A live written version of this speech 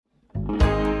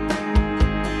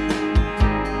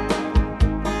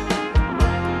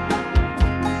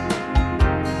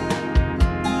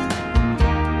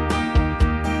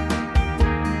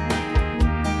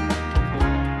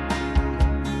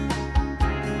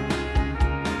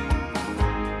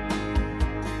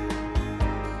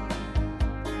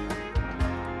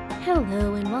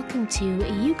Hello, and welcome to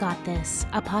You Got This,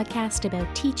 a podcast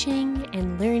about teaching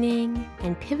and learning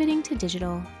and pivoting to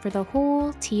digital for the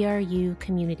whole TRU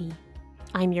community.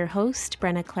 I'm your host,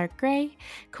 Brenna Clark-Gray,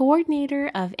 coordinator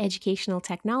of educational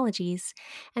technologies,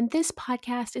 and this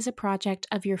podcast is a project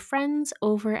of your friends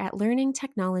over at Learning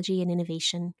Technology and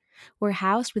Innovation. We're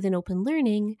housed within Open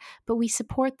Learning, but we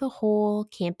support the whole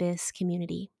campus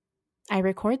community. I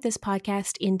record this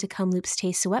podcast in Kamloops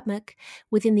Te Secwépemc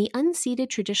within the unceded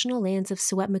traditional lands of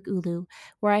Secwépemc Ulu,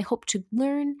 where I hope to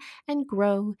learn and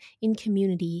grow in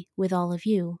community with all of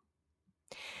you.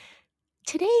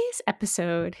 Today's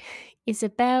episode is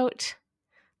about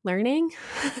learning,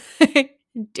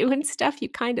 doing stuff you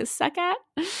kind of suck at,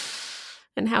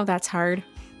 and how that's hard.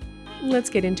 Let's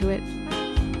get into it.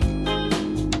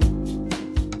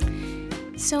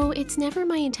 So it's never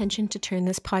my intention to turn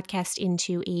this podcast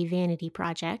into a vanity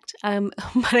project,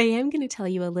 but I am going to tell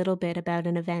you a little bit about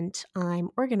an event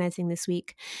I'm organizing this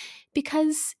week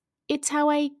because it's how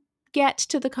I get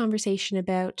to the conversation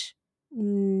about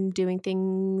doing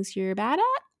things you're bad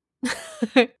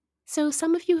at. So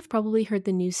some of you have probably heard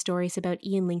the news stories about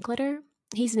Ian Linkletter.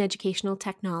 He's an educational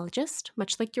technologist,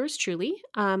 much like yours truly,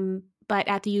 but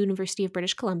at the University of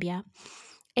British Columbia.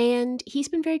 And he's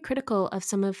been very critical of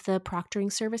some of the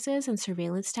proctoring services and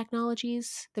surveillance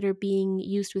technologies that are being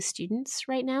used with students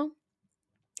right now.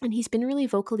 And he's been really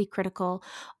vocally critical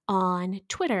on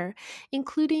Twitter,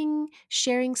 including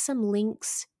sharing some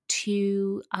links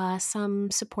to some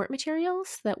support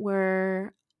materials that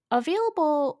were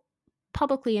available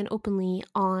publicly and openly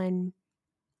on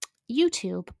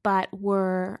YouTube, but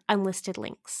were unlisted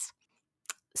links.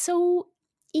 So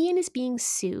Ian is being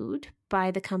sued by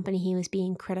the company he was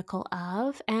being critical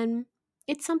of, and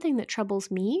it's something that troubles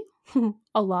me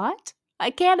a lot.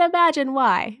 I can't imagine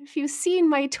why. If you've seen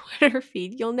my Twitter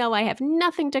feed, you'll know I have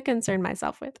nothing to concern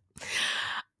myself with.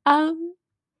 I'm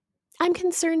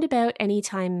concerned about any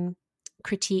time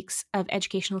critiques of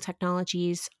educational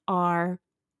technologies are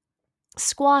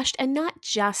squashed, and not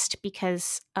just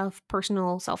because of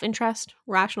personal self-interest,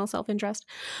 rational self-interest,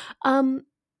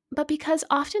 but because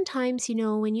oftentimes,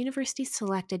 when universities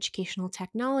select educational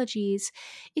technologies,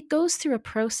 it goes through a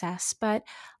process, but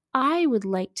I would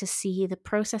like to see the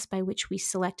process by which we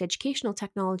select educational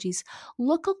technologies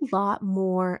look a lot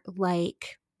more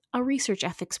like a research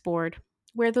ethics board,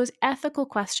 where those ethical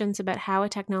questions about how a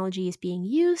technology is being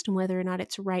used and whether or not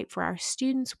it's right for our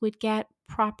students would get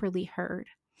properly heard.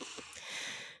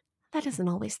 That isn't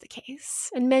always the case.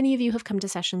 And many of you have come to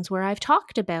sessions where I've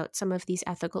talked about some of these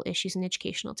ethical issues in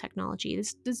educational technology.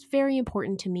 This is very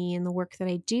important to me in the work that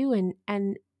I do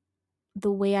and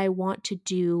the way I want to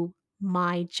do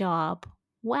my job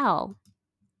well.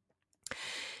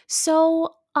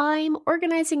 So I'm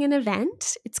organizing an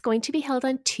event. It's going to be held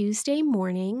on Tuesday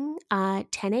morning,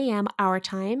 10 a.m. our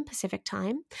time, Pacific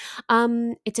time.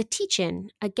 It's a teach-in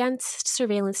against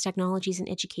surveillance technologies in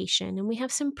education, and we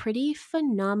have some pretty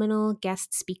phenomenal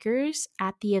guest speakers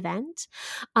at the event,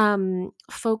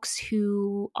 folks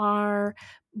who are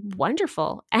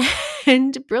wonderful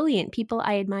and brilliant, people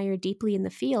I admire deeply in the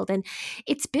field, and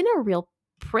it's been a real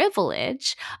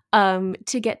privilege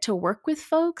to get to work with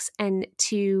folks and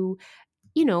to,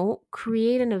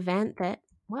 create an event that,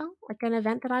 like an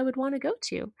event that I would want to go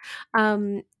to.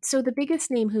 So the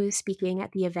biggest name who is speaking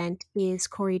at the event is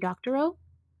Cory Doctorow,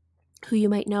 who you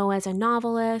might know as a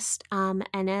novelist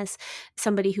and as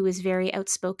somebody who is very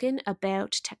outspoken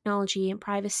about technology and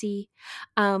privacy.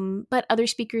 But other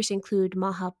speakers include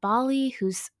Maha Bali,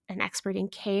 who's an expert in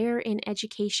care in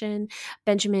education,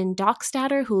 Benjamin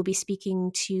Dockstader, who will be speaking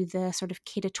to the sort of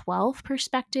K-12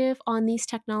 perspective on these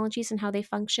technologies and how they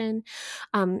function,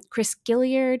 Chris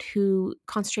Gilliard, who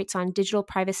concentrates on digital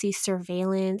privacy,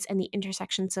 surveillance, and the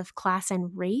intersections of class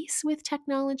and race with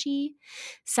technology,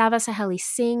 Sava Saheli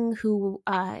Singh, who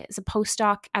is a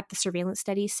postdoc at the Surveillance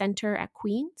Studies Center at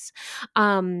Queen's,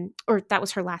 or that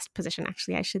was her last position,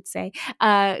 actually, I should say,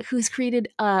 who's created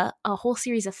a whole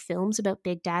series of films about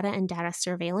big data and data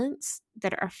surveillance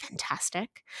that are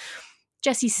fantastic.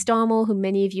 Jesse Stommel, who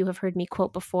many of you have heard me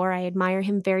quote before, I admire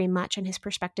him very much and his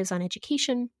perspectives on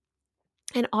education.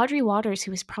 And Audrey Waters,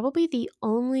 who is probably the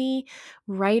only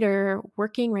writer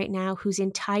working right now whose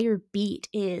entire beat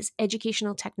is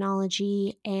educational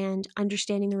technology and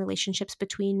understanding the relationships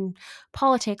between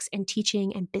politics and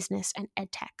teaching and business and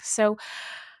ed tech. So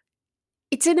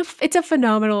it's a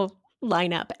phenomenal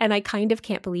lineup, and I kind of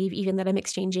can't believe even that I'm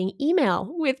exchanging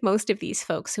email with most of these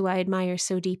folks who I admire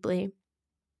so deeply.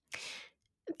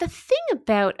 The thing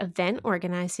about event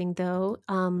organizing, though,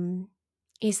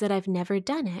 is that I've never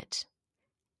done it.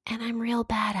 And I'm real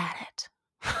bad at it.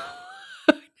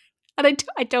 And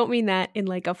I don't mean that in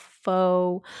like a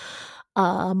faux,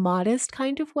 modest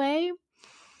kind of way.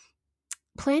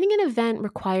 Planning an event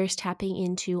requires tapping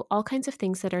into all kinds of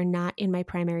things that are not in my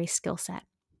primary skill set.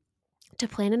 To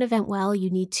plan an event well, you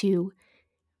need to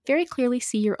very clearly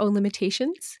see your own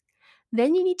limitations.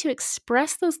 Then you need to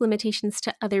express those limitations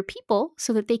to other people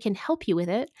so that they can help you with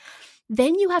it.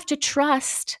 Then you have to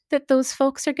trust that those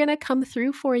folks are going to come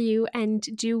through for you and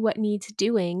do what needs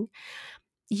doing.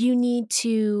 You need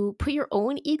to put your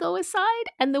own ego aside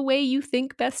and the way you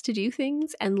think best to do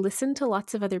things and listen to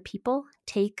lots of other people,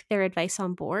 take their advice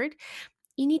on board.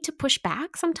 You need to push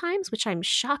back sometimes, which I'm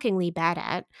shockingly bad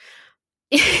at.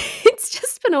 It's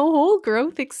just been a whole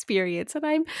growth experience, and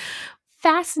I'm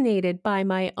fascinated by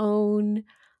my own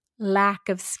lack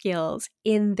of skills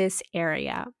in this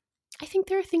area. I think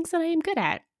there are things that I am good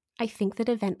at. I think that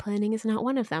event planning is not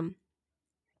one of them.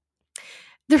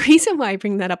 The reason why I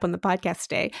bring that up on the podcast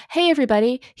today, hey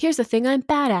everybody, here's the thing I'm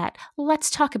bad at. Let's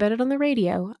talk about it on the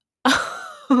radio.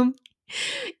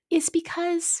 Is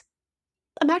because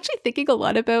I'm actually thinking a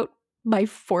lot about my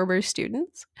former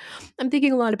students. I'm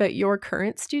thinking a lot about your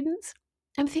current students.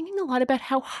 I'm thinking a lot about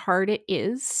how hard it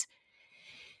is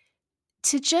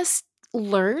to just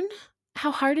learn,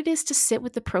 how hard it is to sit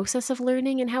with the process of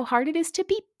learning, and how hard it is to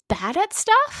be bad at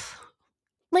stuff.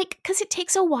 Like, because it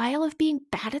takes a while of being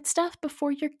bad at stuff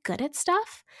before you're good at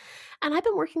stuff. And I've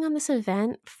been working on this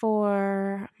event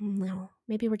for,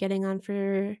 maybe we're getting on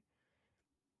for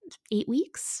 8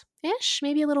 weeks ish,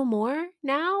 maybe a little more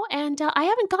now. And I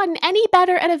haven't gotten any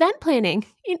better at event planning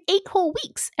in 8 whole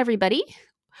weeks, everybody,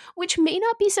 which may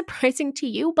not be surprising to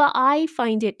you, but I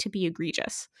find it to be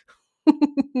egregious.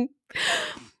 And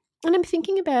I'm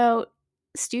thinking about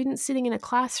students sitting in a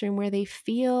classroom where they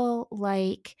feel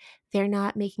like they're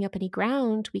not making up any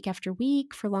ground week after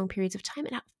week for long periods of time,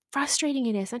 and how frustrating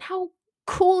it is and how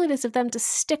cool it is of them to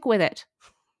stick with it.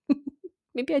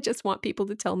 Maybe I just want people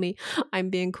to tell me I'm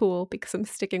being cool because I'm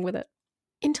sticking with it.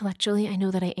 Intellectually, I know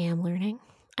that I am learning.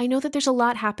 I know that there's a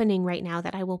lot happening right now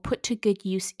that I will put to good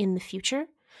use in the future.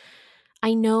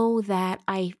 I know that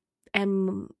I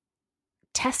am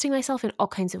testing myself in all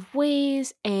kinds of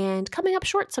ways and coming up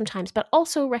short sometimes, but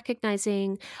also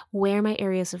recognizing where my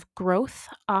areas of growth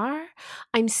are.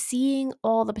 I'm seeing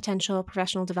all the potential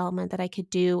professional development that I could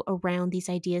do around these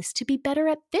ideas to be better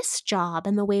at this job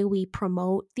and the way we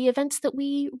promote the events that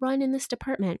we run in this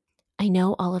department. I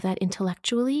know all of that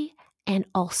intellectually, and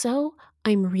also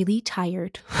I'm really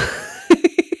tired.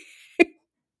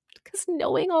 Because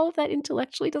knowing all of that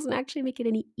intellectually doesn't actually make it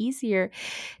any easier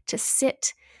to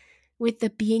sit with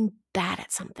the being bad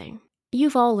at something.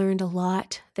 You've all learned a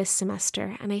lot this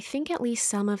semester, and I think at least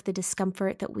some of the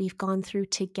discomfort that we've gone through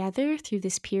together through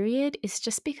this period is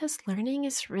just because learning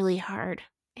is really hard.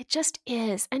 It just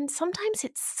is, and sometimes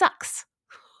it sucks.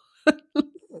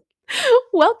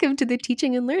 Welcome to the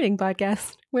Teaching and Learning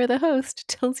Podcast, where the host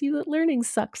tells you that learning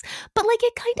sucks, but like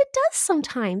it kind of does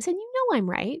sometimes, and you know I'm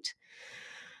right.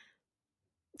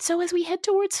 So as we head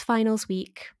towards finals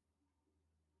week,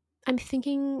 I'm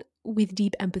thinking with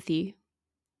deep empathy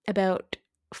about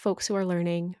folks who are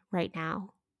learning right now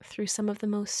through some of the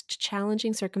most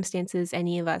challenging circumstances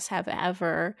any of us have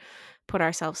ever put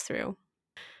ourselves through.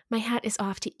 My hat is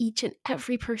off to each and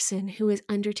every person who is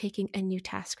undertaking a new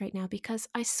task right now, because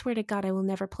I swear to God, I will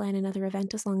never plan another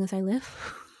event as long as I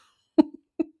live.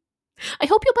 I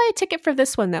hope you'll buy a ticket for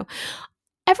this one, though.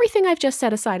 Everything I've just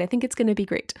set aside, I think it's going to be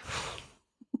great.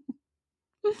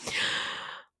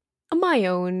 My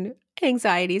own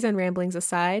anxieties and ramblings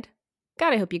aside,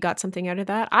 God, I hope you got something out of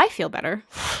that. I feel better.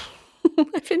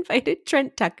 I've invited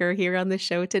Trent Tucker here on the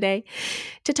show today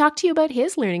to talk to you about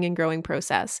his learning and growing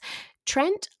process.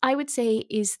 Trent, I would say,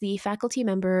 is the faculty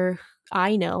member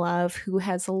I know of who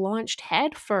has launched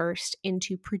headfirst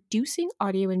into producing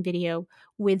audio and video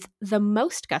with the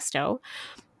most gusto.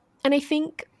 And I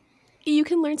think you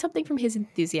can learn something from his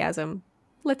enthusiasm.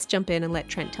 Let's jump in and let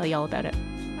Trent tell you all about it.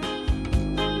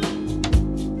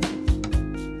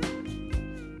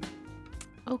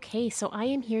 Okay, so I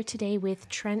am here today with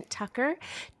Trent Tucker.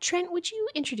 Trent, would you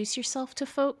introduce yourself to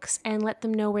folks and let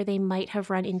them know where they might have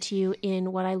run into you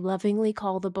in what I lovingly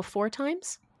call the before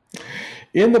times?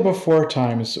 In the before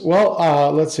times,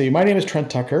 well, let's see. My name is Trent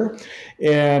Tucker,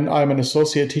 and I'm an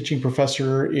associate teaching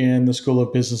professor in the School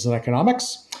of Business and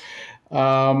Economics.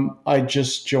 I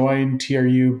just joined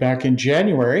TRU back in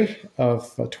January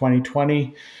of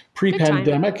 2020,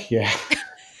 pre-pandemic. Yeah.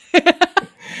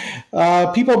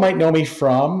 People might know me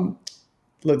from,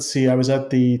 let's see, I was at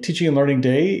the Teaching and Learning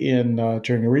Day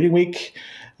during a reading week.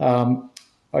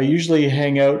 I usually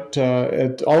hang out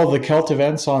at all of the CELT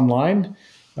events online,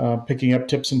 picking up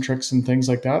tips and tricks and things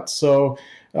like that. So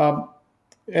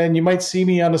And you might see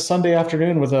me on a Sunday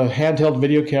afternoon with a handheld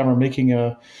video camera making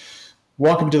a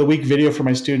welcome to the week video for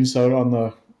my students out on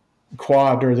the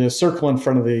quad or the circle in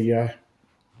front of the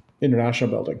International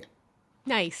Building.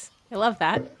 Nice. I love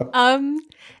that.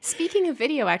 Speaking of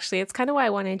video, actually, it's kind of why I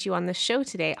wanted you on the show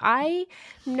today. I'm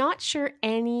not sure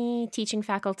any teaching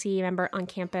faculty member on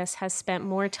campus has spent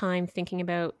more time thinking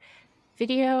about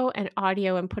video and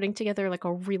audio and putting together like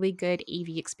a really good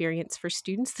AV experience for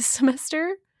students this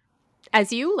semester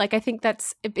as you. Like, I think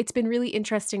it's been really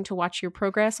interesting to watch your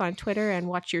progress on Twitter and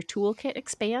watch your toolkit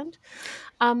expand.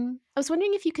 I was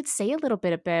wondering if you could say a little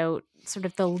bit about sort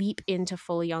of the leap into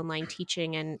fully online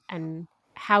teaching and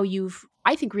how you've,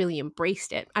 I think, really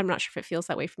embraced it. I'm not sure if it feels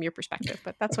that way from your perspective,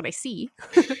 but that's what I see.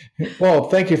 Well,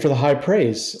 thank you for the high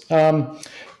praise.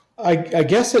 I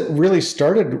guess it really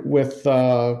started with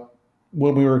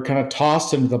when we were kind of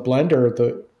tossed into the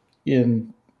blender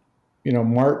in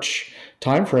March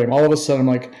timeframe. All of a sudden, I'm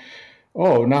like,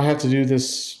 oh, now I have to do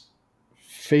this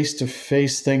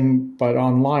face-to-face thing, but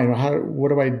online. What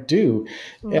do I do?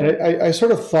 Mm-hmm. And I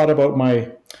sort of thought about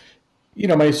my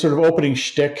sort of opening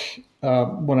shtick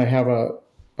when I have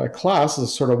a class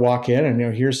is sort of walk in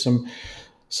and here's some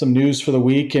news for the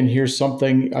week, and here's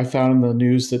something I found in the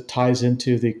news that ties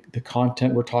into the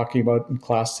content we're talking about in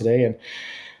class today. And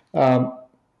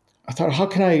I thought, how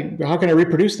can I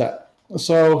reproduce that?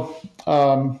 So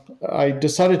I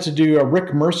decided to do a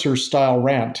Rick Mercer style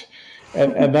rant,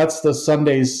 and that's the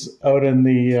Sundays out in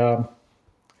the.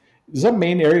 Does that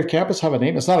main area of campus have a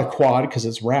name? It's not a quad because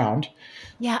it's round.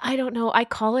 Yeah, I don't know. I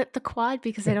call it the quad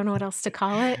because I don't know what else to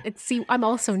call it. I'm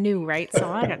also new, right?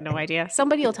 So I got no idea.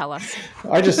 Somebody will tell us.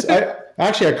 I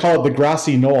call it the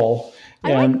grassy knoll.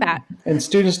 I like that. And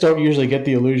students don't usually get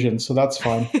the illusion, so that's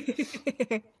fine.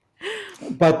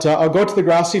 But I'll go to the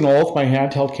grassy knoll with my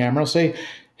handheld camera. I'll say,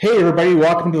 hey, everybody,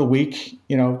 welcome to the week.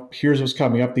 Here's what's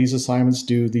coming up. These assignments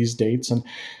due these dates. And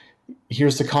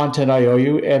here's the content I owe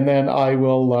you. And then I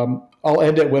will, I'll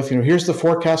end it with, here's the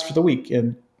forecast for the week.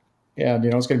 And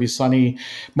it's going to be sunny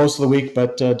most of the week,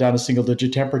 but down to single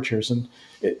digit temperatures. And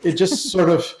it just sort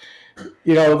of,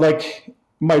 like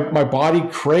my body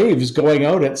craves going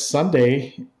out at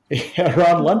Sunday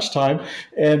around lunchtime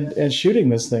and shooting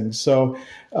this thing. So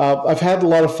I've had a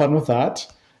lot of fun with that.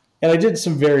 And I did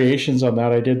some variations on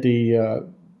that. I did the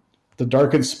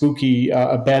dark and spooky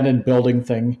abandoned building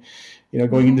thing,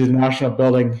 going into the National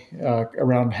Building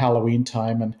around Halloween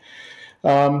time. And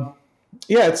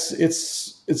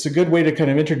it's a good way to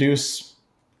kind of introduce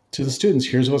to the students,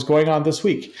 here's what's going on this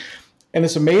week. And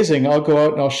it's amazing. I'll go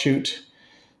out and I'll shoot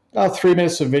 3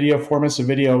 minutes of video, 4 minutes of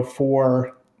video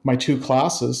for my 2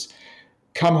 classes,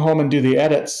 come home and do the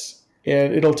edits,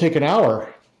 and it'll take an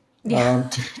hour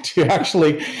to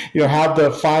actually, have the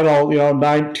final, 2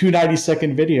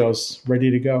 90-second videos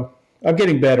ready to go. I'm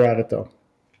getting better at it though.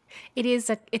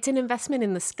 It's an investment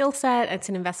in the skill set. It's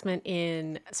an investment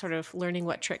in sort of learning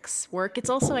what tricks work. It's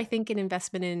also, I think, an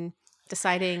investment in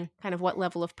deciding kind of what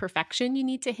level of perfection you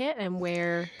need to hit and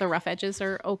where the rough edges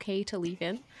are okay to leave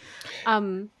in.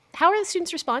 How are the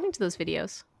students responding to those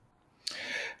videos?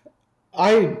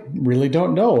 I really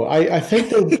don't know. I think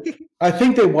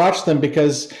they watch them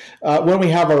because when we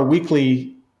have our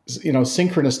weekly,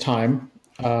 synchronous time,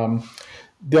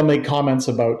 they'll make comments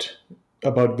about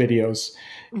videos,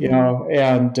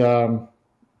 and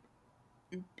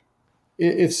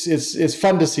it's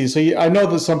fun to see. So I know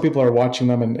that some people are watching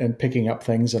them and picking up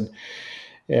things, and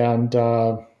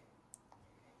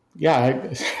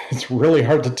it's really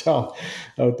hard to tell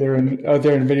out there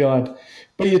in video land.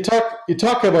 But you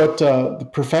talk about the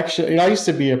perfection. I used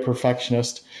to be a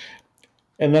perfectionist,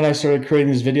 and then I started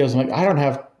creating these videos. I'm like, I don't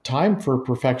have time for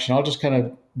perfection. I'll just kind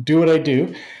of do what I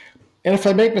do, and if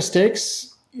I make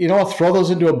mistakes, I'll throw those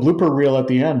into a blooper reel at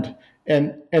the end,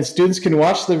 and students can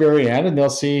watch the very end, and they'll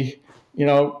see,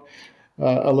 a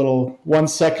little 1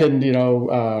 second,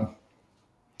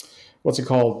 what's it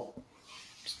called?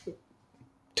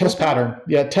 Test pattern.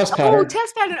 Yeah, test pattern. Oh,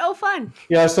 test pattern. Oh, fun.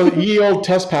 Yeah, so ye old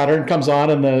test pattern comes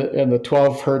on in the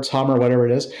 12 hertz hum or whatever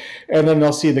it is, and then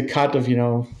they'll see the cut of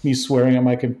me swearing at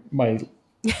my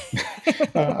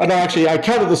no, actually, I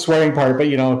counted the swearing part, but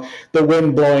the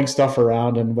wind blowing stuff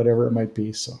around and whatever it might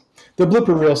be. So the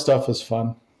blooper reel stuff is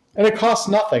fun, and it costs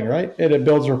nothing, right? And it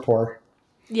builds rapport.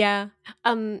 Yeah.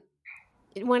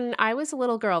 When I was a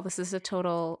little girl, this is a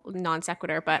total non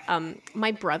sequitur, but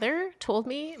my brother told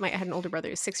me, I had an older brother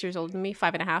who's 6 years older than me,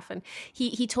 5.5, and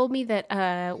he told me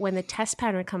that when the test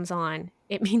pattern comes on,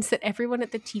 it means that everyone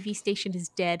at the TV station is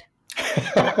dead.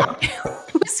 I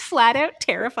was flat out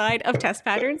terrified of test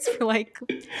patterns for like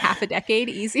half a decade,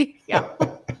 easy. Yeah.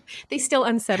 They still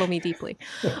unsettle me deeply.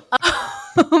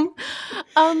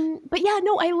 um, but yeah,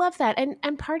 no, I love that.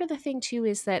 And part of the thing too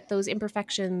is that those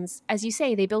imperfections, as you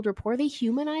say, they build rapport, they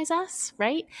humanize us,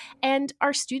 right? And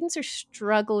our students are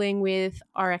struggling with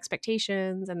our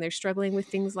expectations, and they're struggling with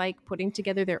things like putting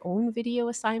together their own video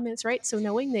assignments, right? So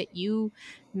knowing that you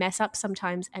mess up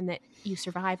sometimes and that you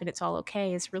survive and it's all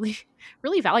okay is really,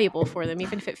 really valuable for them,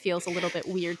 even if it feels a little bit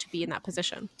weird to be in that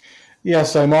position.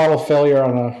 Yes, I model failure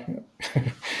on a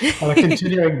on a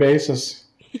continuing basis.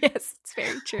 Yes, it's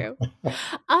very true.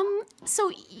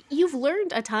 So you've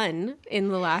learned a ton in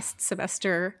the last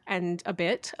semester and a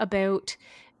bit about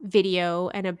video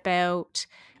and about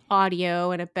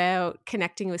audio and about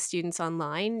connecting with students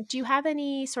online. Do you have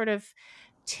any sort of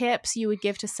tips you would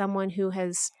give to someone who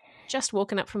has just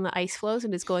woken up from the ice floes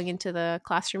and is going into the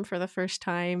classroom for the first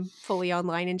time fully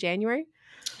online in January?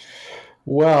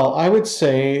 Well, I would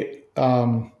say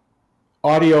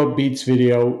audio beats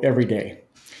video every day.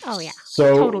 Oh yeah.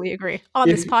 So Totally agree. On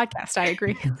if this podcast, I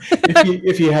agree.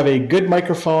 if you have a good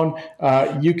microphone,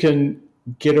 you can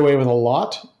get away with a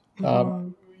lot. Um,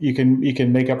 Mhm. you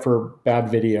can make up for bad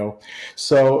video.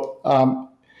 So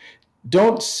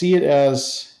don't see it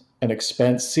as an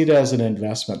expense. See it as an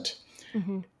investment.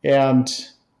 Mhm. And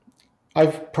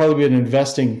I've probably been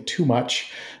investing too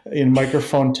much in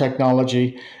microphone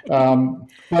technology.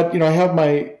 But I have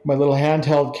my little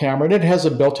handheld camera, and it has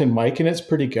a built-in mic, and it's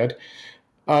pretty good.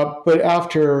 But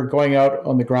after going out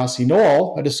on the grassy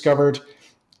knoll, I discovered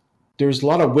there's a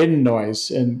lot of wind noise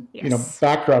and Yes.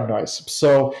 background noise.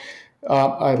 So,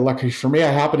 luckily for me,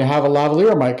 I happen to have a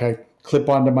lavalier mic. I clip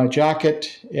onto my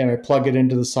jacket and I plug it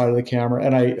into the side of the camera,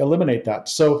 and I eliminate that.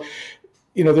 So,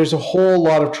 there's a whole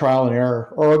lot of trial and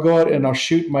error. Or I'll go out and I'll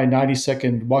shoot my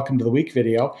 90-second Welcome to the Week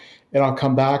video, and I'll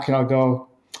come back and I'll go,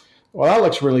 well, that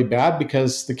looks really bad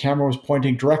because the camera was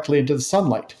pointing directly into the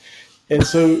sunlight. And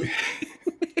so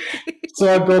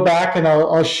I'll go back and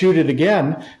I'll shoot it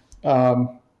again.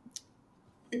 Um,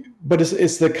 but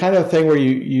it's the kind of thing where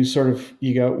you sort of,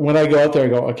 you go, when I go out there, I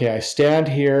go, okay, I stand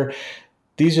here.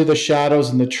 These are the shadows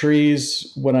and the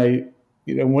trees. When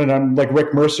I'm like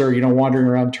Rick Mercer, wandering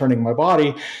around turning my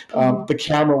body, Mhm. the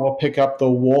camera will pick up the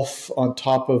wolf on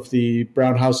top of the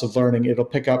brown house of learning. It'll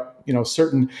pick up,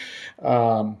 certain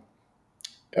um,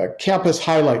 campus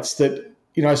highlights that,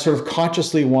 I sort of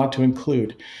consciously want to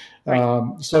include.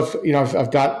 Right. So if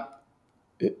I've got,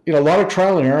 a lot of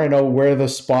trial and error. I know where the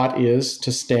spot is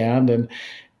to stand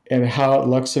and how it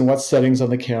looks and what settings on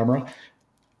the camera.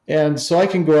 And so I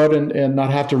can go out and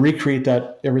not have to recreate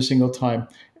that every single time.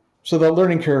 So the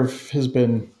learning curve has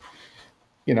been,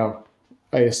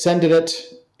 I ascended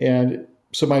it. And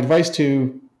so my advice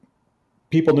to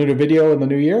people new to video in the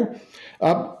new year,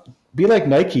 uh, be like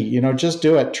Nike, just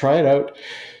do it, try it out.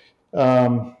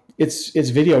 It's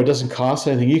video. It doesn't cost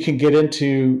anything. You can get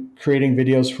into creating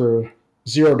videos for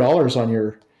 $0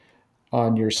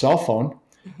 on your cell phone,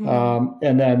 Mhm.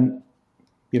 and then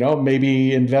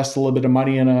maybe invest a little bit of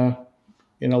money in a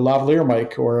lavalier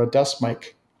mic or a desk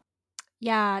mic.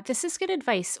 Yeah, this is good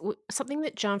advice. Something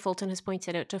that John Fulton has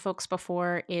pointed out to folks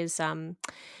before is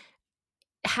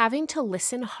having to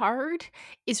listen hard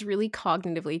is really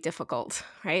cognitively difficult,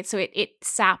 right? So it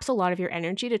saps a lot of your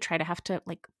energy to try to have to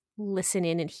like listen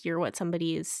in and hear what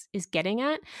somebody is getting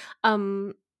at.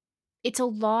 Um, it's a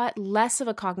lot less of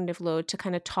a cognitive load to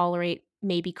kind of tolerate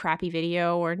maybe crappy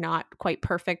video or not quite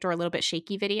perfect or a little bit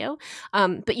shaky video.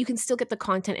 But you can still get the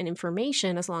content and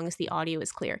information as long as the audio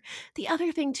is clear. The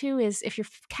other thing, too, is if you're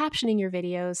captioning your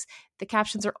videos, the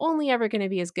captions are only ever going to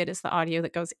be as good as the audio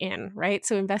that goes in, right?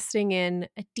 So investing in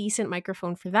a decent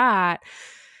microphone for that,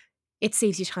 it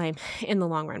saves you time in the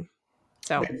long run.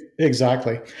 So,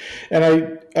 Exactly.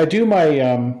 And I do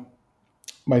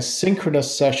my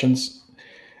synchronous sessions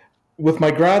with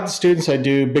my grad students. I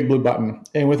do Big Blue Button,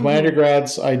 and with my mhm,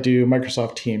 undergrads, I do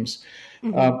Microsoft Teams.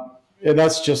 mhm. Uh, and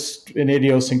that's just an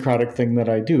idiosyncratic thing that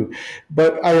I do.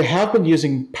 But I have been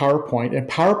using PowerPoint, and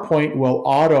PowerPoint will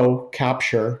auto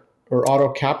capture or auto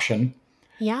caption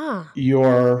Yeah,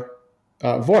 your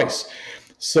voice.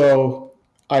 So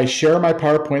I share my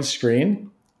PowerPoint screen,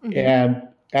 mhm. and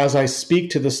as I speak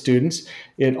to the students,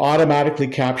 it automatically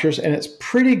captures, and it's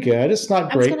pretty good. It's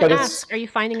not I was great, going to but it's, ask, are you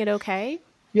finding it okay?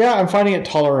 yeah, I'm finding it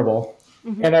tolerable.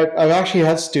 Mhm. And I've actually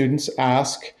had students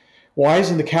ask, why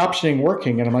isn't the captioning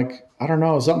working? And I'm like, I don't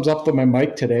know, something's up with my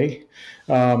mic today.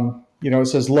 It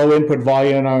says low input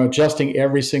volume, and I'm adjusting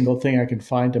every single thing I can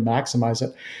find to maximize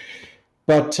it.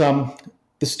 But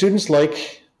the students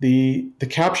like the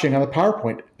captioning on the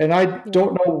PowerPoint, and I Yeah.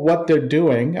 don't know what they're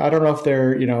doing. I don't know if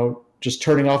they're just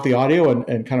turning off the audio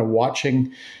and kind of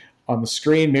watching on the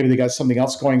screen. Maybe they got something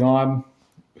else going on.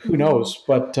 Who Mhm. knows?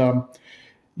 But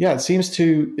yeah, it seems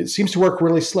to work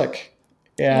really slick,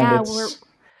 and Yeah, we're it's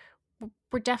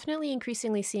we're definitely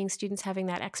increasingly seeing students having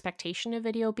that expectation of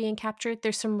video being captured.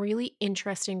 There's some really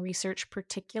interesting research,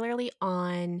 particularly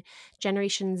on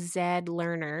Generation Z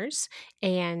learners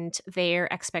and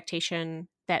their expectation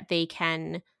that they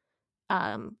can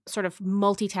sort of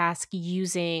multitask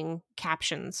using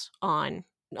captions on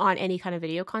any kind of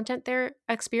video content they're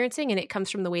experiencing, and it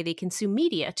comes from the way they consume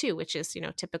media too, which is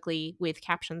typically with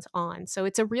captions on. So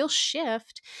it's a real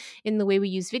shift in the way we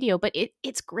use video, but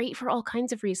it's great for all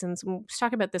kinds of reasons. We was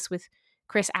talking about this with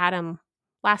Chris Adam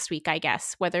last week, I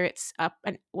guess, whether it's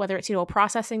a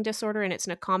processing disorder and it's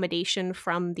an accommodation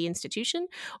from the institution,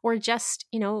 or just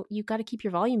you've got to keep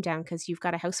your volume down because you've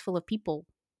got a house full of people.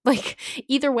 Like,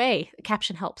 either way,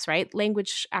 caption helps, right?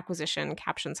 Language acquisition,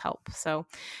 captions help. So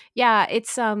yeah,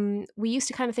 it's we used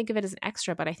to kind of think of it as an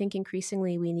extra, but I think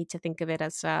increasingly we need to think of it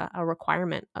as a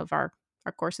requirement of our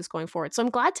courses going forward. So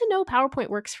I'm glad to know PowerPoint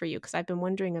works for you, because I've been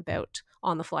wondering about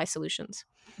on the fly solutions.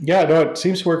 yeah, no, it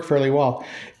seems to work fairly well.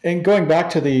 And going back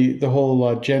to the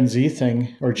whole Gen Z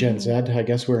thing, or Gen Z, Mhm. I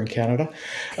guess we're in Canada.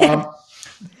 Um,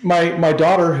 my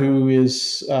daughter, who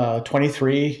is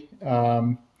 23,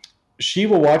 she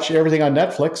will watch everything on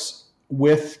Netflix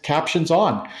with captions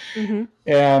on, Mhm.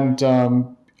 and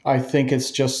I think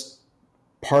it's just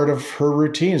part of her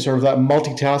routine, sort of that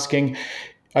multitasking.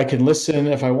 I can listen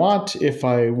if I want. If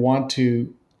I want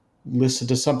to listen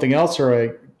to something else, or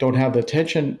I don't have the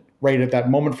attention right at that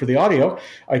moment for the audio,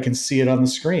 I can see it on the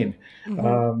screen. Mhm.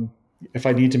 Um, if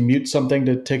I need to mute something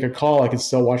to take a call, I can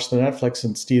still watch the Netflix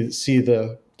and see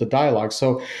the dialogue.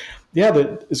 So, yeah,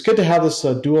 it's good to have this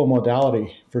dual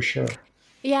modality for sure.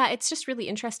 Yeah, it's just really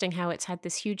interesting how it's had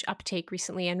this huge uptake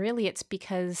recently. And really, it's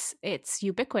because it's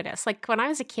ubiquitous. Like, when I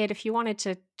was a kid, if you wanted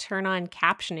to turn on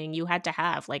captioning, you had to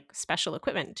have like special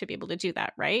equipment to be able to do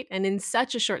that, right? And in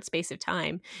such a short space of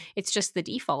time, it's just the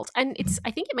default. And I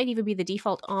think it might even be the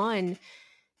default on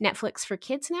Netflix for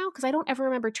kids now, because I don't ever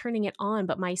remember turning it on,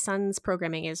 but my son's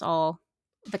programming is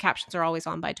the captions are always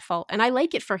on by default. And I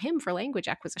like it for him for language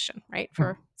acquisition, right?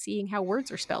 For seeing how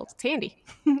words are spelled. It's handy.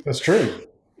 That's true.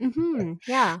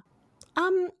 Yeah.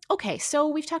 Okay, so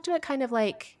we've talked about kind of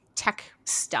like tech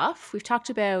stuff. We've talked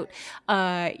about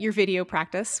your video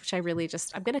practice, which I'm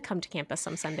gonna come to campus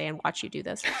some Sunday and watch you do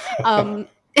this. Um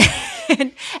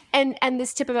and, and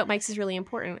this tip about mics is really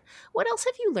important. What else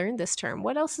have you learned this term?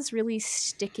 What else is really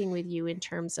sticking with you in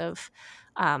terms of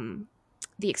um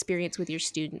the experience with your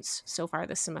students so far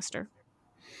this semester?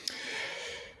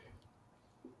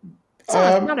 It's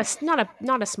Um,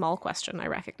 not a small question, I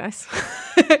recognize.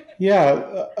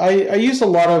 yeah, I use a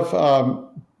lot of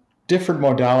different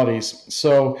modalities.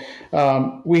 So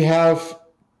we have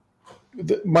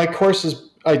my courses.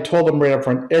 I told them right up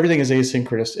front, everything is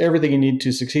asynchronous. Everything you need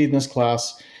to succeed in this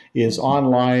class is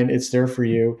online. It's there for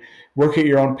you. Work at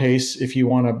your own pace. If you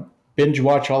want to binge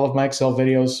watch all of my Excel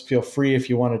videos, feel free. If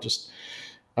you want to just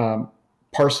um,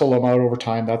 parcel them out over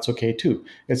time, that's okay too.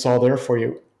 It's all there for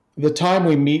you. The time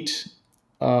we meet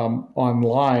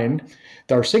online,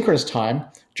 our synchronous time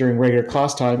during regular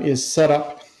class time, is set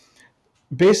up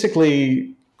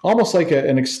basically almost like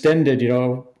an extended,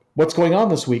 what's going on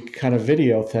this week kind of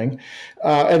video thing,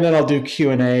 and then I'll do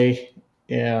Q&A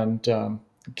and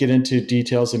get into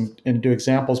details and do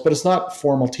examples. But it's not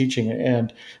formal teaching,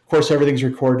 and of course everything's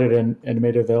recorded and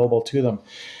made available to them.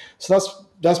 So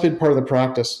that's been part of the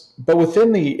practice. But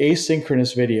within the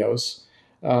asynchronous videos,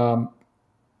 um,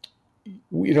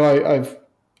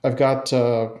 I've got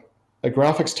a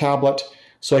graphics tablet,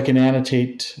 so I can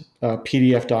annotate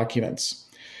PDF documents,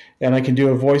 and I can do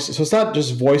a voice. So it's not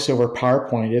just voice over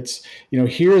PowerPoint. It's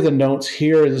here are the notes,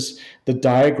 here is the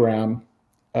diagram,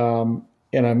 and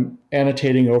I'm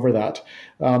annotating over that.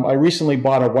 I recently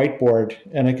bought a whiteboard,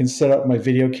 and I can set up my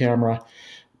video camera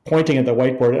pointing at the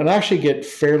whiteboard, and actually get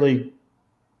fairly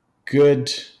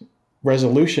good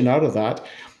resolution out of that.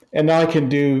 And now I can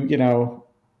do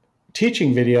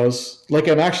teaching videos like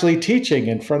I'm actually teaching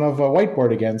in front of a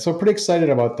whiteboard again. So I'm pretty excited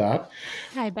about that.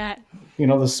 I bet.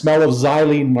 The smell of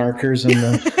xylene markers and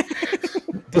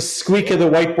the squeak of the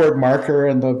whiteboard marker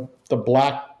and the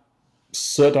black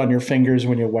soot on your fingers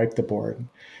when you wipe the board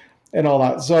and all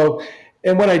that. So,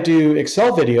 and when I do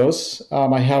Excel videos,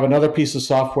 I have another piece of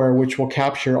software which will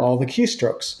capture all the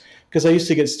keystrokes, because I used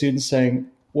to get students saying,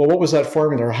 well, what was that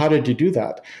formula, or how did you do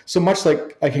that? So much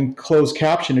like I can close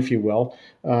caption, if you will,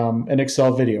 an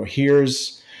Excel video.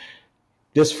 Here's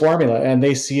this formula, and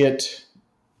they see it.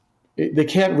 They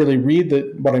can't really read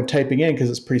what I'm typing in because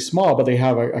it's pretty small, but they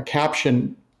have a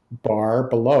caption bar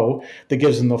below that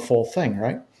gives them the full thing,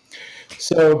 right?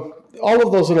 So all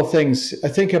of those little things, I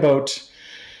think about,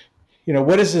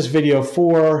 what is this video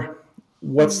for?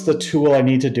 What's the Mm. tool I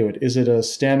need to do it? Is it a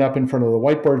stand up in front of the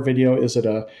whiteboard video? Is it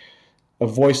a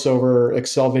voiceover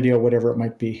Excel video, whatever it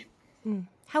might be? Mm.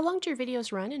 How long do your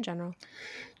videos run in general?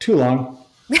 Too long.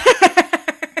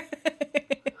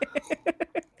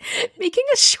 Making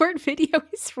a short video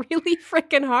is really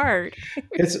freaking hard.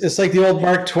 It's like the old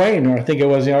Mark Twain, or I think it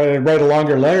was, I'd write a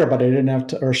longer letter, but I didn't have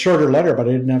to, or a shorter letter, but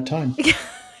I didn't have time.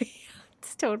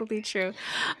 It's totally true.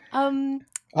 Um,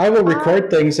 I will uh, record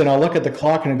things and I'll look at the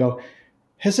clock and I go,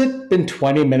 has it been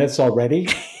 20 minutes already?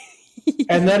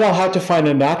 And then I'll have to find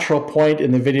a natural point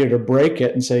in the video to break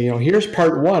it and say, here's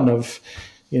part one of,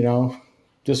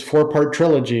 this 4-part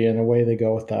trilogy, and away they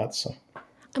go with that. So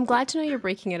I'm glad to know you're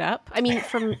breaking it up. I mean,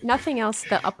 from nothing else,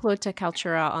 the upload to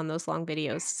Kaltura on those long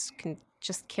videos can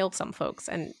just kill some folks.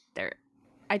 And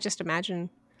I just imagine,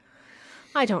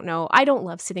 I don't know. I don't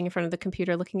love sitting in front of the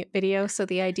computer looking at video. So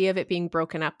the idea of it being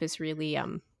broken up is really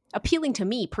appealing to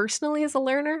me personally as a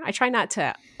learner. I try not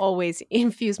to always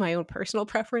infuse my own personal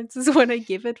preferences when I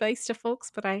give advice to folks,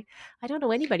 but I don't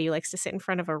know anybody who likes to sit in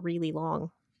front of a really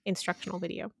long instructional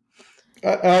video.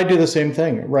 I do the same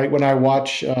thing, right? When I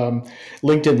watch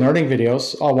LinkedIn learning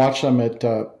videos, I'll watch them at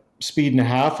speed and a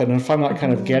half. And if I'm not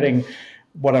kind of Mm-hmm. getting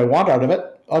what I want out of it,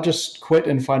 I'll just quit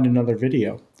and find another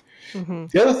video. Mm-hmm.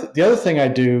 The other thing I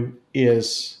do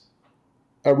is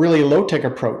a really low tech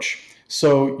approach.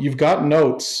 So you've got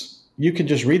notes, you can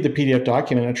just read the PDF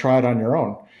document and try it on your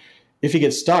own. If you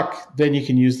get stuck, then you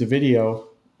can use the video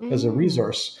as a Mm.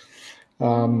 resource.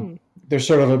 Mm. There's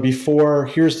sort of a before,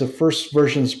 here's the first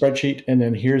version of the spreadsheet, and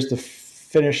then here's the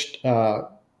finished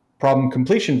problem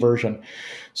completion version.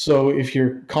 So if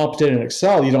you're competent in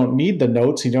Excel, you don't need the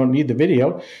notes, you don't need the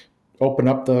video. Open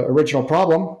up the original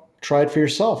problem, try it for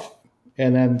yourself,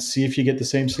 and then see if you get the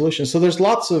same solution. So there's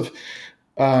lots of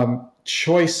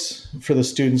choice for the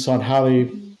students on how they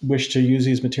wish to use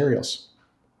these materials.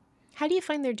 How do you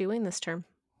find they're doing this term?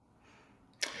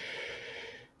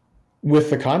 With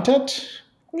the content,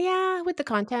 Yeah, with the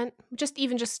content,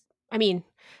 I mean,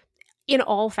 in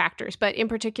all factors, but in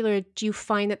particular, do you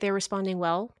find that they're responding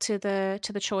well to the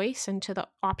choice and to the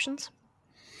options?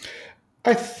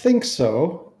 I think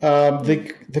so.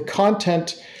 Mm. The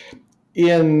content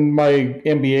in my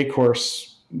MBA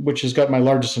course, which has got my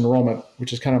largest enrollment,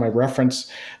 which is kind of my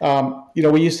reference,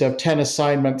 we used to have 10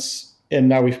 assignments, and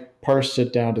now we've parsed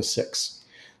it down to 6.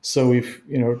 So we've,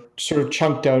 sort of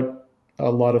chunked out a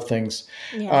lot of things.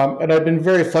 Yeah. And I've been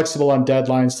very flexible on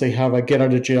deadlines. They have a get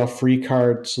out of jail free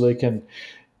card, so they can,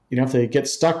 if they get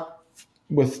stuck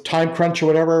with time crunch or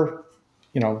whatever,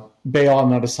 bail on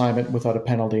that assignment without a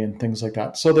penalty and things like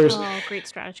that. So Oh, great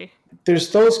strategy.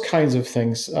 there's those kinds of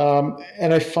things,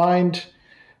 and I find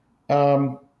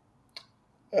um,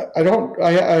 I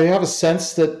have a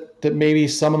sense that maybe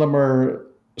some of them are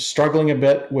struggling a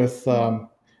bit with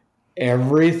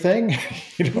everything,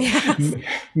 Yes. Yes.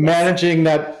 managing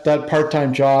that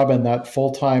part-time job and that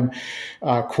full-time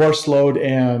course load,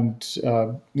 and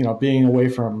being away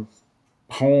from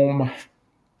home.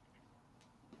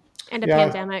 And a Yeah,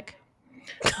 pandemic.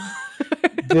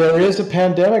 there is a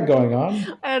pandemic going on.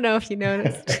 I don't know if you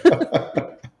noticed.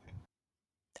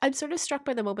 I'm sort of struck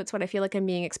by the moments when I feel like I'm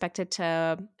being expected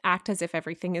to act as if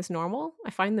everything is normal.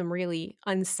 I find them really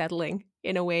unsettling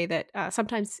in a way that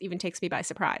sometimes even takes me by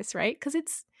surprise, right? Because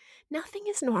nothing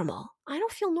is normal. I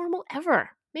don't feel normal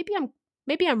ever.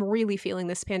 Maybe I'm really feeling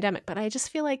this pandemic, but I just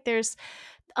feel like there's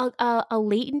a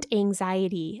latent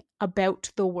anxiety about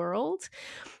the world.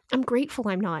 I'm grateful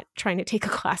I'm not trying to take a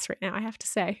class right now, I have to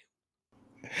say.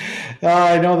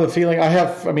 I know the feeling. I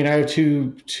have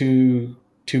two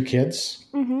kids.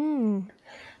 Mm-hmm.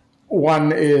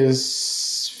 One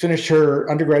is finished her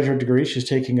undergraduate degree. She's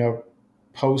taking a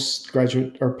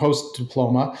postgraduate or post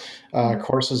diploma Mm-hmm.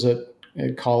 courses at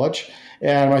college,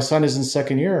 and my son is in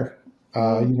second year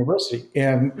university.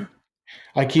 And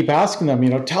I keep asking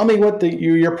them, tell me what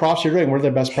your profs are doing. What are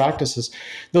their best practices?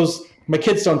 Those My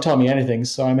kids don't tell me anything,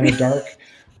 so I'm in the dark.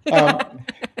 Um,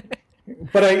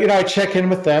 but I check in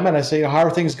with them and I say, how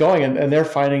are things going? And they're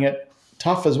finding it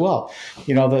tough as well.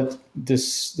 That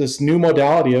this new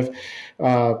modality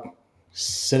of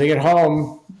sitting at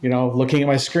home, looking at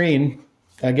my screen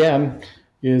again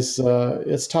is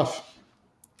it's tough.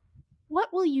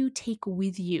 What will you take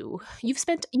with you? You've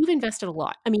invested a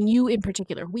lot. I mean, you in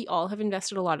particular, we all have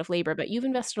invested a lot of labor, but you've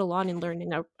invested a lot in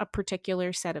learning a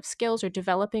particular set of skills or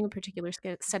developing a particular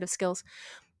set of skills.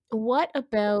 What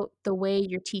about the way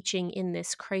you're teaching in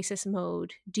this crisis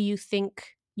mode do you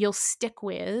think you'll stick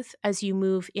with as you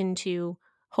move into,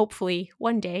 hopefully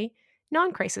one day,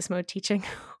 non crisis mode teaching,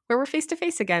 where we're face to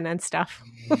face again and stuff?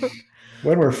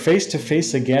 when we're face to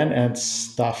face again and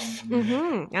stuff.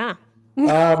 Yeah.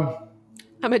 Um,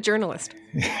 I'm a journalist.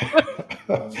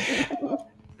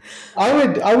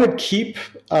 I would keep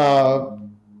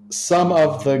some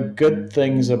of the good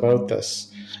things about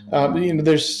this.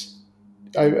 There's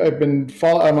I've been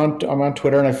I'm on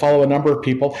Twitter and I follow a number of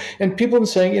people, and people have been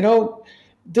saying,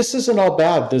 this isn't all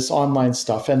bad, this online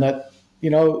stuff, and that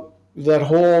that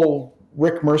whole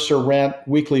Rick Mercer rant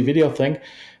weekly video thing.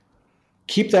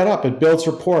 Keep that up. It builds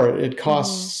rapport. It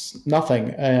costs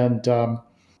nothing. And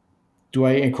do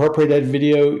I incorporate that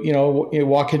video?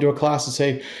 Walk into a class and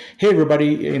say, "Hey,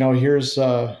 everybody, here's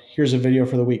a video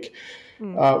for the week."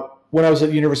 When I was at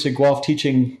the University of Guelph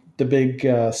teaching the big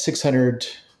 600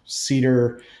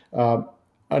 seater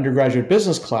undergraduate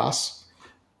business class,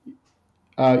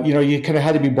 you kind of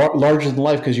had to be larger than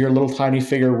life because you're a little tiny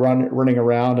figure running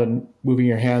around and moving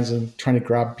your hands and trying to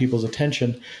grab people's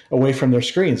attention away from their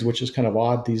screens, which is kind of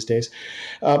odd these days.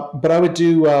 But I would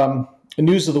do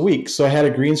news of the week. So I had a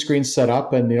green screen set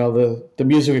up, and the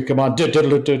music would come on,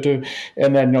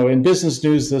 and then in business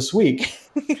news this week.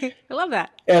 I love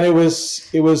that. And it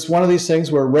was one of these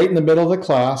things where right in the middle of the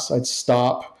class, I'd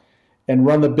stop and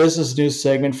run the business news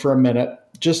segment for a minute,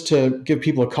 just to give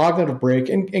people a cognitive break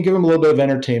and give them a little bit of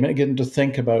entertainment and get them to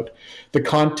think about the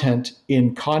content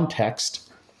in context.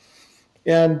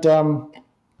 And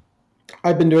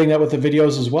I've been doing that with the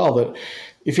videos as well, that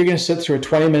if you're going to sit through a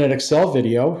 20-minute Excel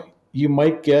video, you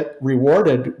might get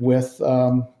rewarded with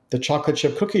the chocolate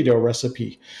chip cookie dough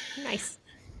recipe. Nice.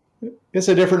 It's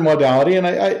a different modality. And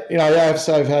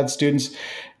I've had students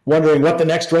wondering what the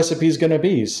next recipe is going to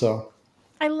be. So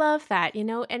I love that,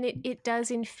 and it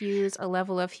does infuse a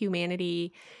level of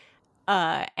humanity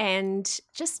and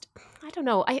just, I don't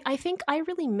know, I think I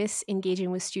really miss engaging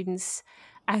with students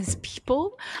as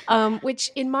people,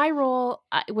 which in my role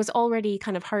was already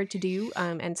kind of hard to do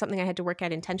and something I had to work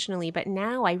at intentionally. But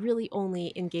now I really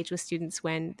only engage with students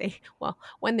when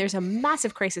when there's a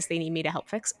massive crisis they need me to help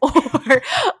fix, or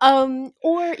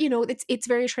it's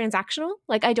very transactional.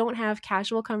 Like, I don't have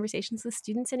casual conversations with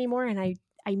students anymore, and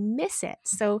I miss it.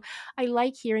 So I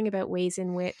like hearing about ways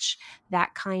in which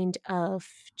that kind of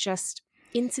just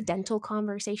incidental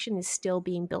conversation is still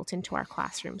being built into our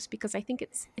classrooms, because I think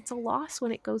it's a loss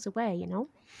when it goes away,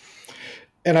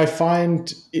 And I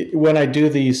find when I do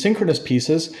the synchronous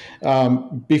pieces,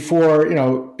 before,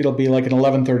 it'll be like an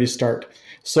 11:30 start.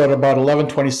 So at about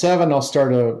 11:27, I'll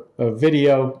start a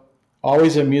video,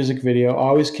 always a music video,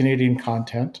 always Canadian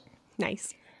content.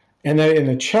 Nice. And then in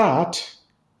the chat,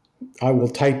 I will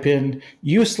type in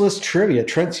useless trivia,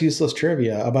 Trent's useless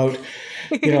trivia about,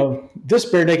 this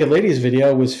Bare Naked Ladies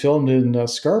video was filmed in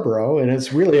Scarborough, and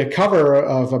it's really a cover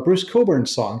of a Bruce Cockburn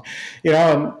song,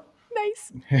 and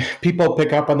nice. people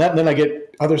pick up on that. And then I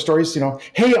get other stories,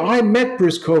 hey, I met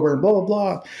Bruce Cockburn, blah, blah,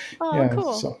 blah. Oh,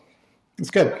 cool. So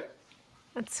it's good.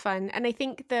 That's fun. And I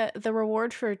think the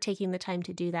reward for taking the time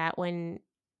to do that, when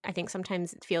I think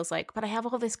sometimes it feels like, but I have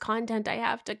all this content I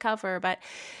have to cover, but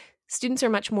students are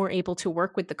much more able to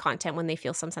work with the content when they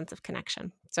feel some sense of connection.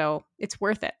 So it's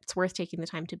worth it. It's worth taking the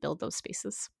time to build those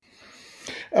spaces.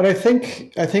 And I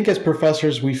think as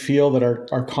professors, we feel that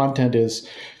our content is,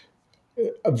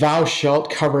 thou shalt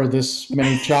cover this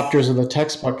many chapters of the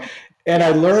textbook. And I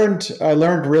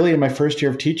learned really in my first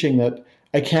year of teaching that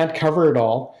I can't cover it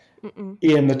all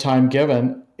in the time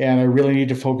given. And I really need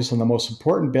to focus on the most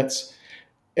important bits.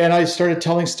 And I started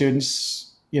telling students,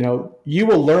 you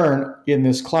will learn in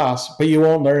this class, but you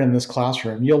won't learn in this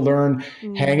classroom. You'll learn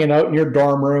hanging out in your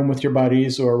dorm room with your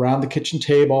buddies, or around the kitchen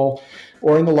table,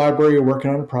 or in the library you're working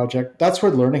on a project. That's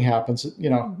where learning happens,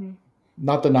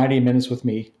 not the 90 minutes with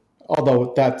me,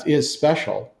 although that is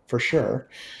special for sure.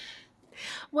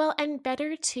 Well, and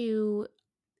better to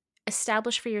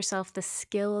establish for yourself the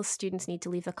skills students need to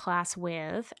leave the class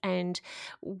with, and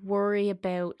worry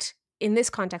about, in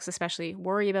this context especially,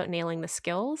 worry about nailing the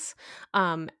skills,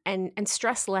 and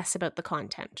stress less about the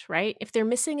content, right? If they're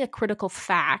missing a critical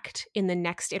fact in the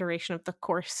next iteration of the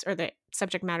course or the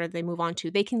subject matter they move on to,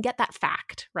 they can get that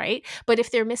fact, right? But if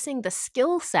they're missing the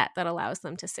skill set that allows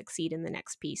them to succeed in the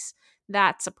next piece,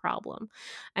 that's a problem.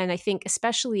 And I think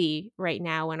especially right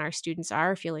now, when our students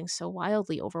are feeling so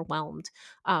wildly overwhelmed,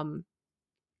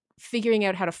 figuring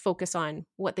out how to focus on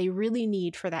what they really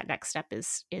need for that next step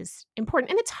is important.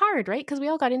 And it's hard, right? Because we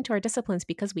all got into our disciplines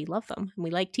because we love them and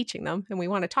we like teaching them and we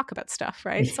want to talk about stuff,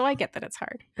 right? So I get that it's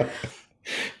hard.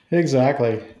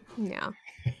 Exactly. Yeah.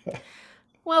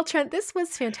 Well, Trent, this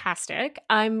was fantastic.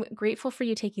 I'm grateful for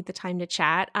you taking the time to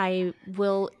chat. I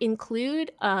will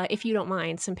include, if you don't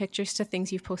mind, some pictures to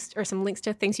things you've posted, or some links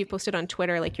to things you've posted on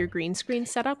Twitter, like your green screen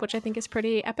setup, which I think is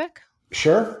pretty epic.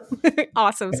 Sure.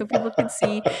 Awesome. So people can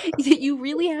see that you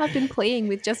really have been playing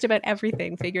with just about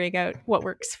everything, figuring out what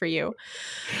works for you.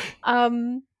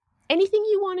 Anything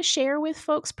you want to share with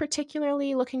folks,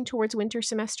 particularly looking towards winter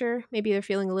semester? Maybe they're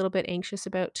feeling a little bit anxious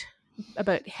about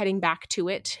heading back to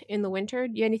it in the winter.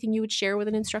 Anything you would share with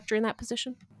an instructor in that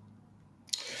position?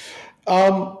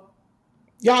 Um,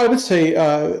 yeah, I would say,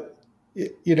 have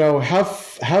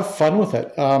fun with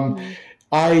it. Mm.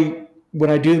 I when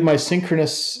I do my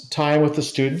synchronous time with the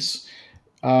students,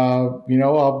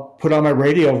 I'll put on my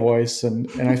radio voice and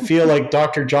I feel like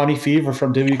Dr. Johnny Fever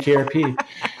from WKRP.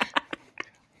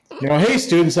 Hey,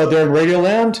 students out there in Radio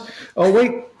Land. Oh,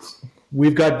 wait,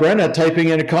 we've got Brenna typing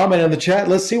in a comment in the chat.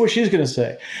 Let's see what she's going to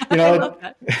say. I love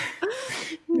that.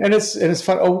 And it's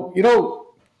fun. Oh, so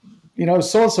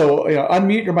and so,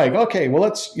 unmute your mic. Okay,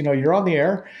 well, you're on the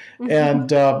air,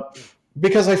 and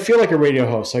because I feel like a radio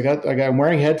host, I'm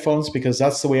wearing headphones because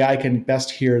that's the way I can best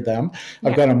hear them.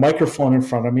 I've got a microphone in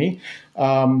front of me.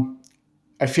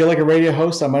 I feel like a radio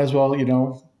host. I might as well,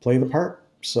 play the part.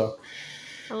 So.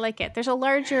 I like it. There's a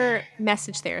larger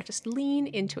message there. Just lean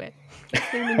into it.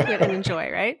 Lean into it and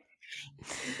enjoy, right?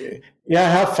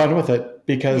 Yeah, have fun with it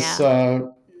because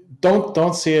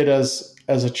don't see it as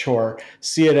a chore.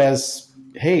 See it as,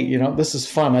 hey, this is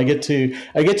fun. I get to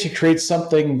create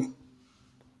something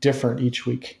different each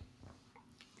week.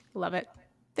 Love it.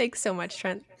 Thanks so much,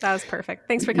 Trent. That was perfect.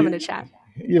 Thanks for coming to chat.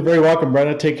 You're very welcome,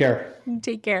 Brenna. Take care.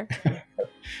 Take care.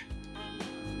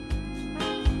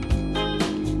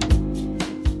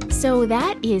 So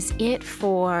that is it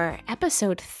for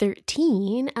episode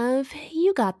 13 of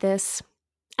You Got This.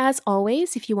 As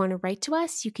always, if you want to write to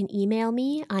us, you can email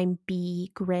me. I'm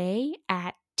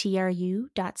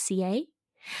bgray@tru.ca.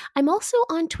 I'm also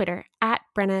on Twitter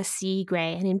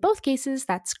 @BrennaCGray, and in both cases,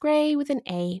 that's Gray with an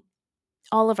A.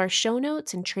 All of our show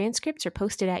notes and transcripts are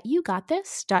posted at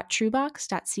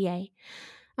yougotthis.truebox.ca.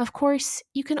 Of course,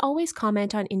 you can always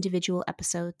comment on individual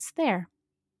episodes there.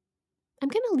 I'm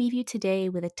going to leave you today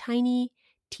with a tiny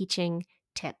teaching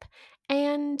tip,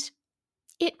 and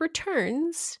it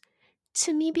returns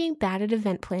to me being bad at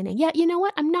event planning. Yeah, you know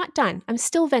what? I'm not done. I'm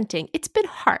still venting. It's been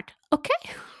hard, okay?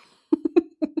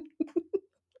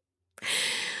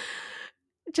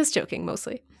 Just joking,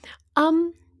 mostly.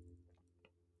 No,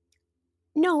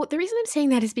 the reason I'm saying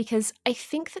that is because I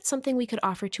think that something we could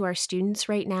offer to our students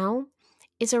right now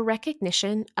is a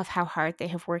recognition of how hard they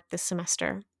have worked this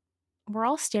semester. We're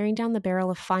all staring down the barrel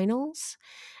of finals,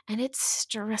 and it's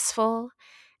stressful.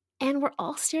 And we're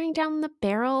all staring down the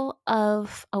barrel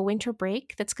of a winter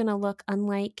break that's going to look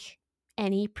unlike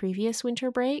any previous winter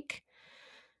break.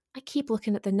 I keep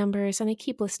looking at the numbers and I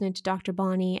keep listening to Dr.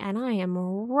 Bonnie, and I am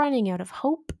running out of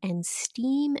hope and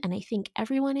steam, and I think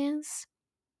everyone is.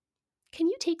 Can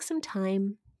you take some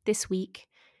time this week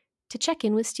to check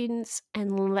in with students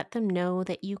and let them know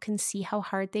that you can see how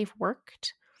hard they've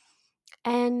worked?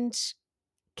 And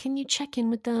can you check in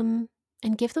with them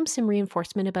and give them some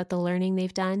reinforcement about the learning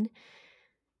they've done,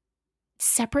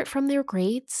 separate from their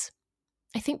grades?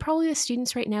 I think probably the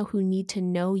students right now who need to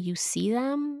know you see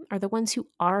them are the ones who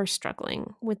are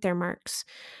struggling with their marks,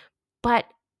 but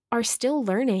are still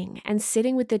learning and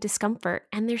sitting with the discomfort,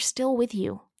 and they're still with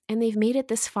you, and they've made it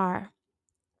this far.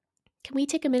 Can we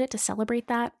take a minute to celebrate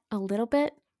that a little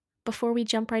bit before we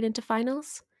jump right into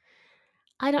finals?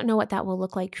 I don't know what that will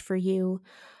look like for you.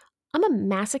 I'm a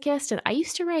masochist, and I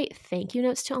used to write thank you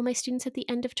notes to all my students at the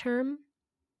end of term.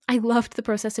 I loved the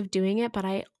process of doing it, but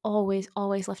I always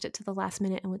left it to the last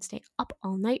minute and would stay up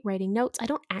all night writing notes. I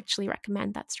don't actually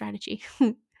recommend that strategy.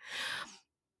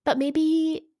 But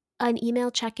maybe an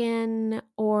email check-in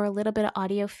or a little bit of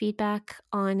audio feedback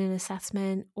on an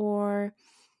assessment, or,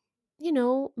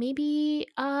 maybe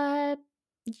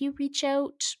you reach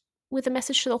out with a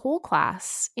message to the whole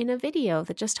class in a video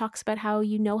that just talks about how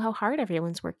you know how hard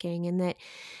everyone's working, and that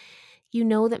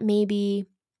that maybe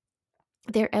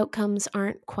their outcomes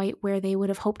aren't quite where they would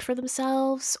have hoped for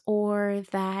themselves, or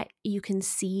that you can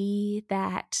see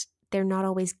that they're not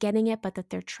always getting it, but that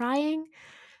they're trying.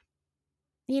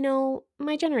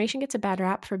 My generation gets a bad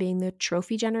rap for being the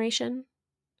trophy generation.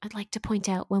 I'd like to point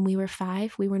out, when we were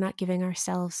 5, we were not giving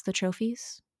ourselves the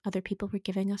trophies. Other people were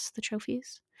giving us the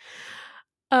trophies.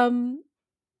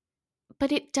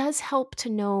 But it does help to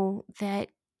know that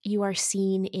you are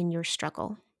seen in your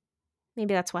struggle.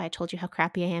 Maybe that's why I told you how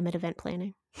crappy I am at event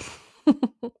planning.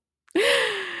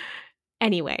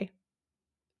 Anyway,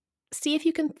 see if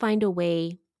you can find a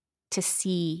way to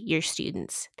see your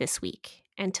students this week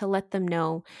and to let them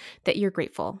know that you're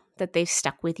grateful that they've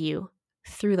stuck with you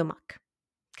through the muck.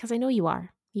 Because I know you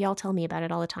are. Y'all tell me about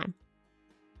it all the time.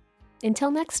 Until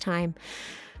next time,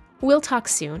 we'll talk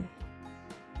soon.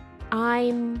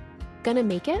 I'm gonna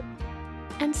make it,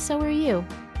 and so are you.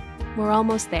 We're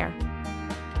almost there.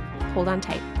 Hold on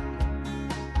tight.